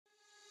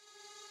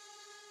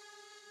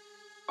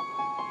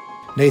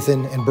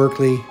Nathan and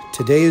Berkley,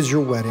 today is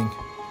your wedding,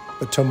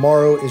 but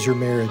tomorrow is your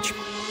marriage.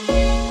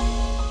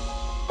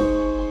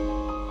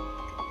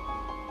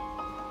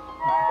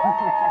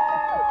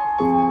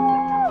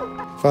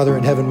 Father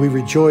in heaven, we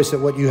rejoice at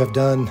what you have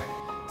done.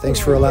 Thanks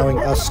for allowing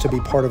us to be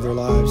part of their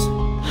lives.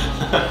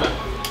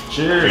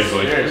 Cheers.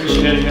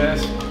 Appreciate it,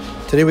 guys.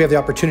 Today we have the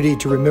opportunity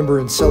to remember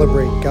and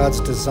celebrate God's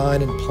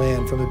design and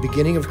plan from the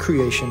beginning of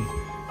creation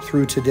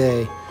through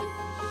today.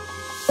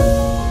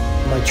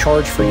 My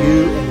charge for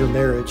you and your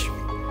marriage,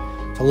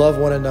 to love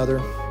one another,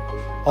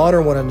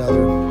 honor one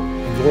another,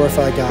 and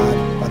glorify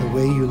God by the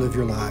way you live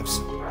your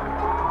lives.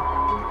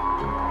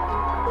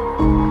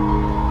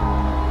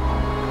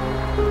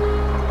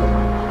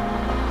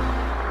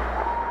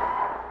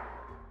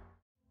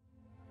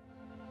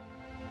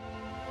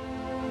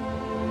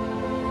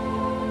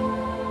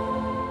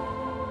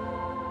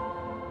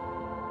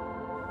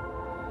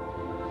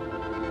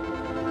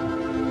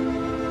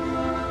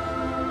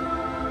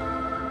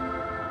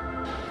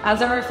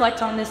 As I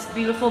reflect on this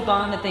beautiful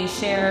bond that they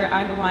share,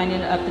 I'm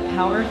reminded of the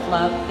power of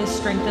love, the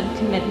strength of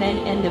commitment,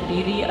 and the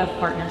beauty of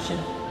partnership.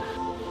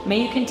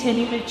 May you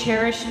continue to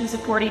cherish and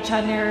support each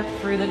other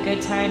through the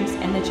good times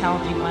and the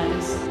challenging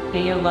ones.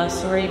 May your love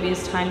story be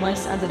as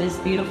timeless as it is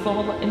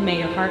beautiful, and may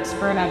your hearts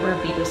forever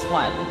be as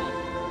one.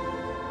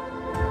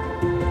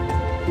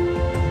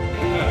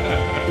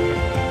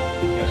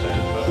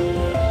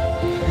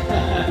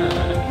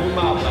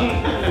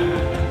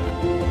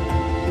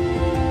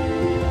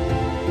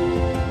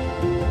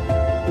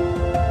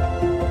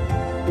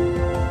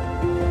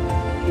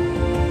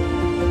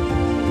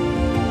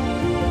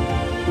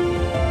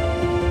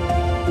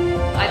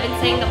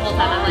 Saying the whole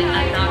time, I'm like,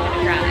 I'm not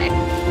gonna cry.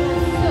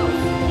 So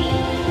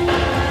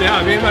sweet. Yeah,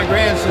 me and my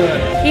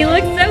grandson. He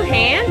looks so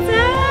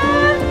handsome.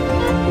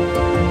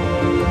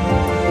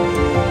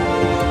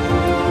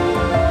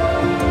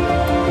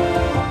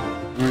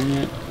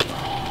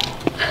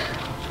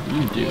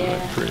 You do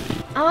look pretty.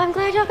 Oh, I'm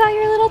glad y'all got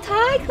your little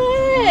tie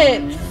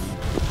clips.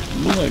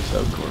 You look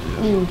so gorgeous.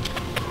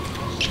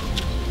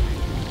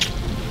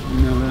 You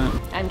know that?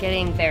 I'm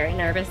getting very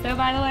nervous though,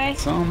 by the way.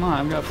 So am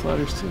I. I've got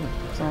flutters too.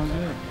 It's all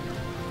good.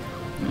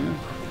 Yeah.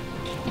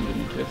 I'm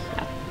getting a kiss.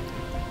 Yeah.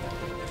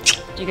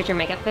 Did you get your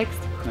makeup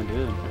fixed? I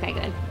did. Okay,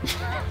 good.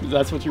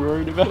 That's what you're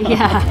worried about?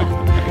 Yeah.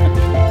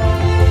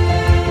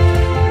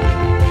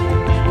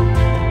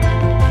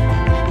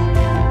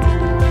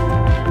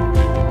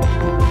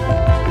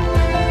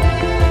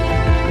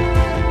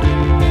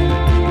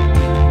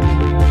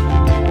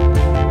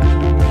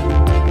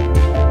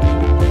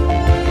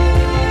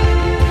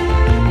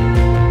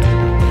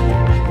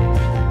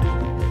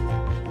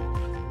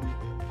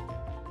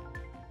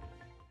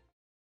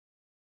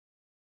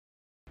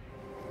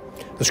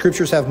 The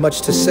scriptures have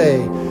much to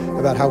say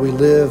about how we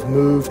live,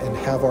 move, and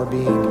have our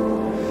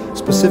being.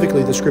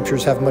 Specifically, the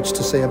scriptures have much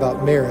to say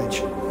about marriage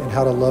and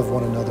how to love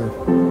one another.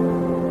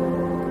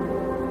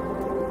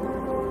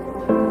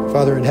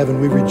 Father in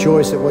heaven, we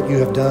rejoice at what you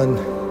have done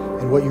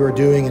and what you are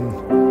doing in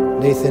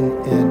Nathan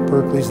and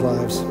Berkley's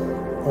lives.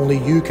 Only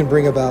you can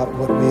bring about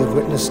what we have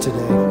witnessed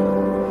today.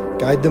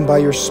 Guide them by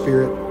your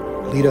Spirit.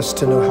 Lead us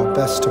to know how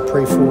best to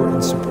pray for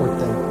and support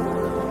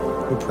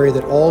them. We pray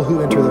that all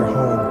who enter their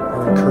home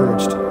are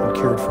encouraged and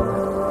cared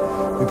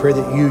for. We pray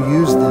that you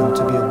use them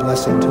to be a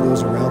blessing to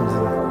those around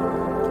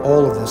them.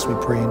 All of this we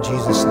pray in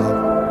Jesus' name.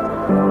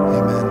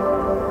 Amen.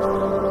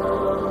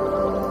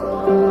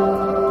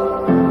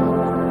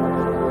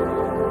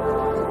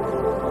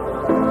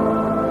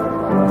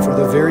 For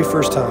the very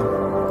first time,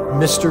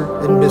 Mr.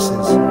 and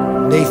Mrs.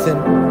 Nathan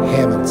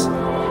Hammonds.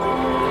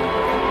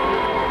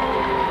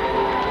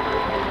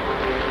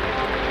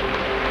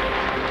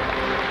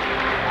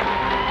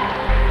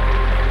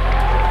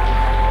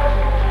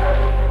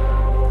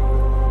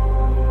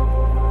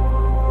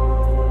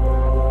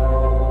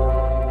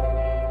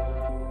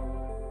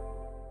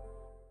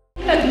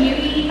 The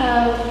beauty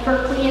of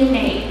Berkley and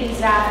Nate is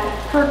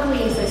that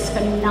Berkley is this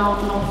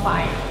phenomenal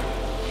fighter.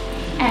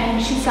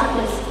 And she's got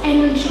this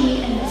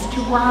energy and this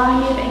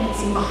drive, and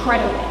it's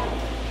incredible.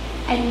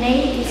 And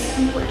Nate is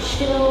super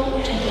chill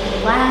and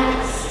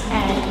relaxed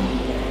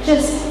and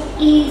just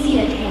easy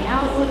to hang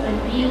out with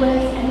and be with.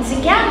 And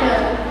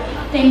together,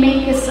 they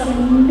make this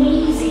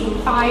amazing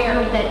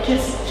fire that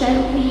just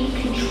gently,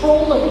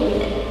 controllably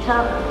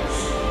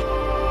burns.